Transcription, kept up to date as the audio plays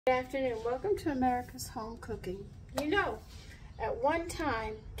Good afternoon. Welcome to America's Home Cooking. You know, at one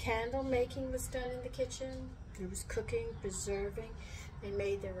time, candle making was done in the kitchen. There was cooking, preserving. They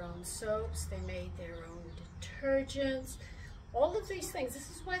made their own soaps. They made their own detergents. All of these things.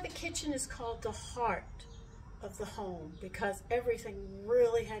 This is why the kitchen is called the heart of the home, because everything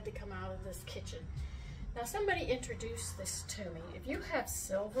really had to come out of this kitchen. Now, somebody introduced this to me. If you have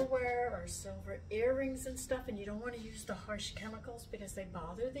silverware or silver earrings and stuff and you don't want to use the harsh chemicals because they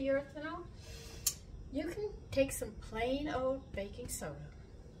bother the earth and all, you can take some plain old baking soda.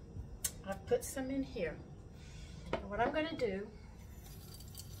 I've put some in here. And what I'm going to do,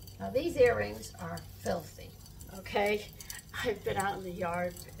 now these earrings are filthy, okay? I've been out in the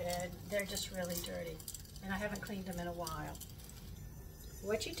yard and they're just really dirty and I haven't cleaned them in a while.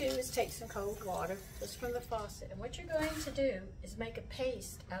 What you do is take some cold water, just from the faucet, and what you're going to do is make a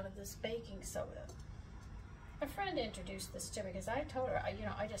paste out of this baking soda. A friend introduced this to me because I told her,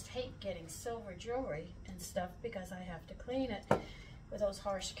 I just hate getting silver jewelry and stuff because I have to clean it with those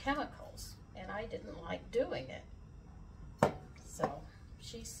harsh chemicals, and I didn't like doing it. So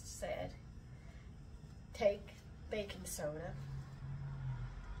she said, take baking soda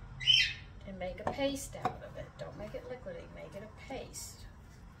and make a paste out of it. Don't make it liquidy, make it a paste.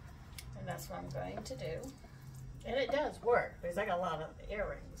 And that's what I'm going to do. And it does work because I got a lot of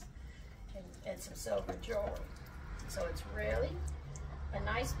earrings and some silver jewelry. So it's really a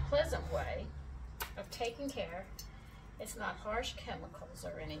nice, pleasant way of taking care. It's not harsh chemicals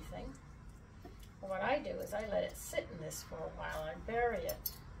or anything. And what I do is I let it sit in this for a while. I bury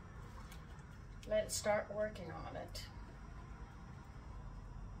it. Let it start working on it.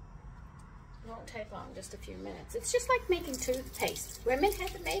 It won't take long, just a few minutes. It's just like making toothpaste. Women had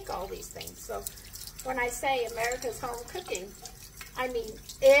to make all these things. So when I say America's Home Cooking, I mean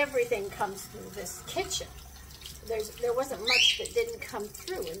everything comes through this kitchen. There wasn't much that didn't come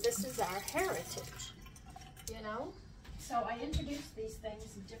through, and this is our heritage, you know? So I introduce these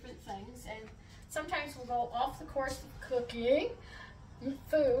things and different things, and sometimes we'll go off the course of cooking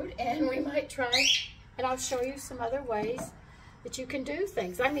food, and we might try, and I'll show you some other ways that you can do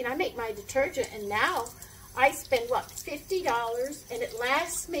things. I mean, I make my detergent, and now I spend, what, $50, and it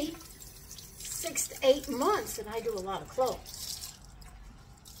lasts me 6 to 8 months, and I do a lot of clothes.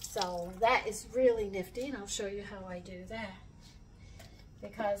 So that is really nifty, and I'll show you how I do that.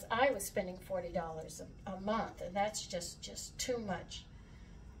 Because I was spending $40 a month, and that's just too much.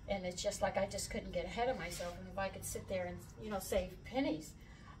 And it's just like I just couldn't get ahead of myself, and if I could sit there and, save pennies.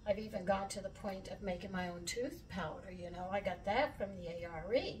 I've even gone to the point of making my own tooth powder, I got that from the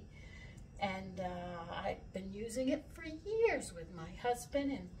ARE. And I've been using it for years with my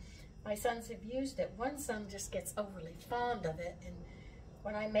husband, and my sons have used it. One son just gets overly fond of it, and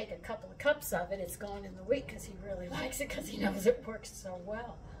when I make a couple of cups of it, it's gone in the week because he really likes it because he knows it works so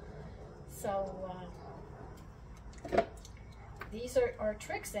well. So these are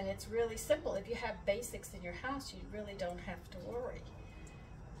tricks, and it's really simple. If you have basics in your house, you really don't have to worry.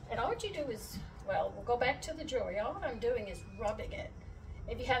 And all you do is, well, we'll go back to the jewelry. All I'm doing is rubbing it.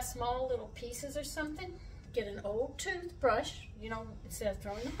 If you have small little pieces or something, get an old toothbrush, instead of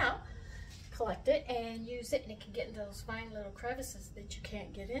throwing it out, collect it and use it, and it can get into those fine little crevices that you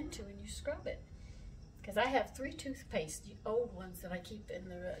can't get into, and you scrub it. Because I have 3 toothpaste, the old ones that I keep in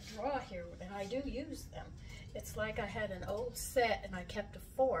the drawer here, and I do use them. It's like I had an old set, and I kept a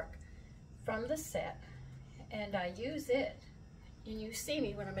fork from the set, and I use it. And you see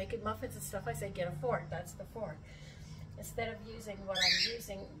me when I'm making muffins and stuff, I say, get a fork, that's the fork. Instead of using what I'm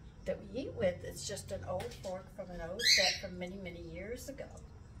using that we eat with, it's just an old fork from an old set from many, many years ago.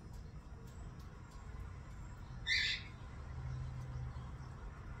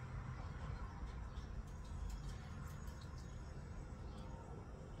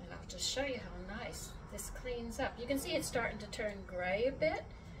 And I'll just show you how nice this cleans up. You can see it's starting to turn gray a bit.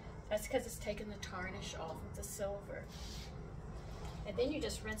 That's because it's taken the tarnish off of the silver. And then you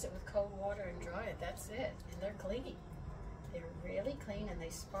just rinse it with cold water and dry it. That's it. And they're clean. They're really clean and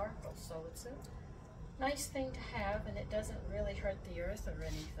they sparkle. So it's a nice thing to have, and it doesn't really hurt the earth or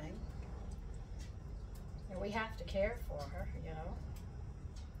anything. And we have to care for her,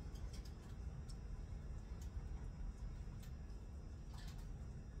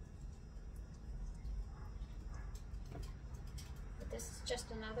 But this is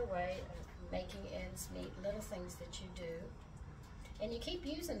just another way of making ends meet, little things that you do. And you keep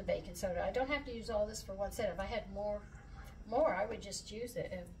using the baking soda. I don't have to use all this for one set. If I had more, I would just use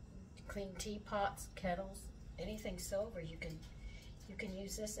it. And clean teapots, kettles, anything silver, you can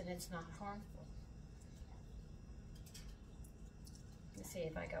use this, and it's not harmful. Let's see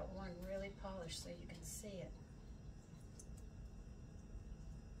if I got one really polished so you can see it.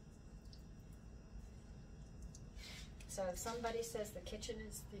 So if somebody says the kitchen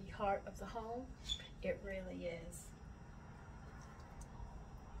is the heart of the home, it really is.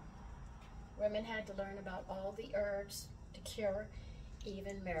 Women had to learn about all the herbs to cure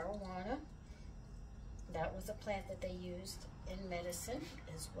even marijuana. That was a plant that they used in medicine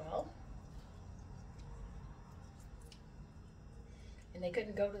as well. And they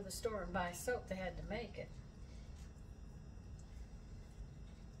couldn't go to the store and buy soap, they had to make it.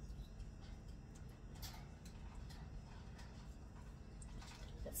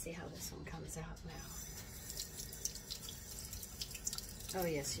 Let's see how this one comes out now. Oh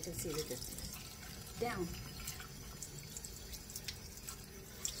yes, you can see the difference. Down.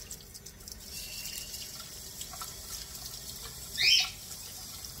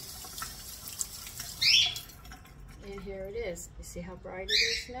 And here it is. You see how bright it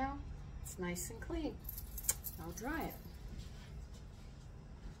is now? It's nice and clean. I'll dry it.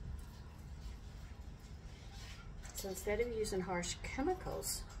 So instead of using harsh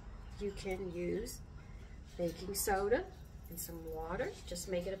chemicals, you can use baking soda and some water. Just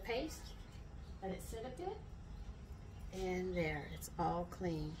make it a paste. Let it sit a bit. And there, it's all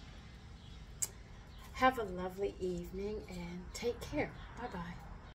clean. Have a lovely evening and take care. Bye-bye.